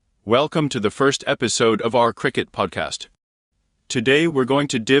Welcome to the first episode of our cricket podcast. Today we're going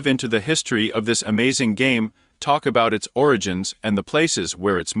to dive into the history of this amazing game, talk about its origins and the places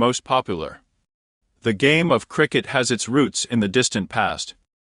where it's most popular. The game of cricket has its roots in the distant past.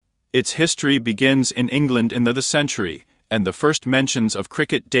 Its history begins in England in the century, and the first mentions of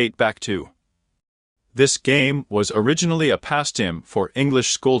cricket date back to. This game was originally a pastime for English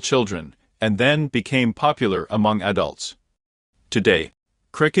school children, and then became popular among adults. Today,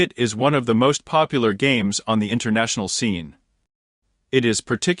 cricket is one of the most popular games on the international scene. It is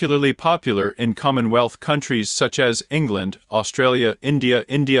particularly popular in Commonwealth countries such as England, Australia,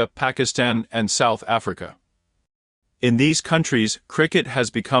 India, Pakistan, and South Africa. In these countries, cricket has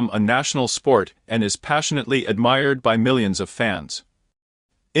become a national sport and is passionately admired by millions of fans.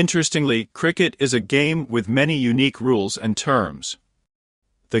 Interestingly, cricket is a game with many unique rules and terms.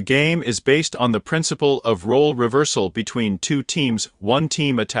 The game is based on the principle of role reversal between two teams. One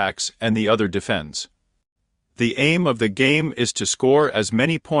team attacks and the other defends. The aim of the game is to score as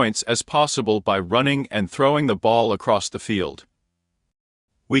many points as possible by running and throwing the ball across the field.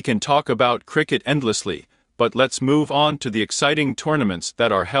 We can talk about cricket endlessly, but let's move on to the exciting tournaments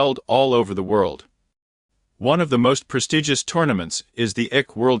that are held all over the world. One of the most prestigious tournaments is the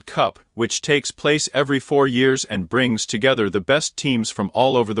ICC World Cup, which takes place every 4 years and brings together the best teams from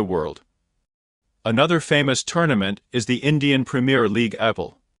all over the world. Another famous tournament is the Indian Premier League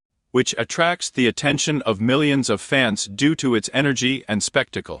IPL, which attracts the attention of millions of fans due to its energy and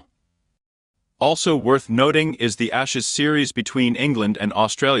spectacle. Also worth noting is the Ashes series between England and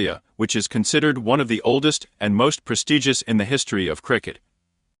Australia, which is considered one of the oldest and most prestigious in the history of cricket.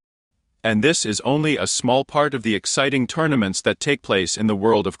 And this is only a small part of the exciting tournaments that take place in the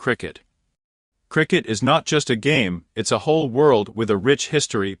world of cricket. Cricket is not just a game, it's a whole world with a rich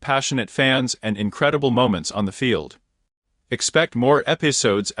history, passionate fans, and incredible moments on the field. Expect more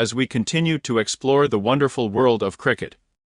episodes as we continue to explore the wonderful world of cricket.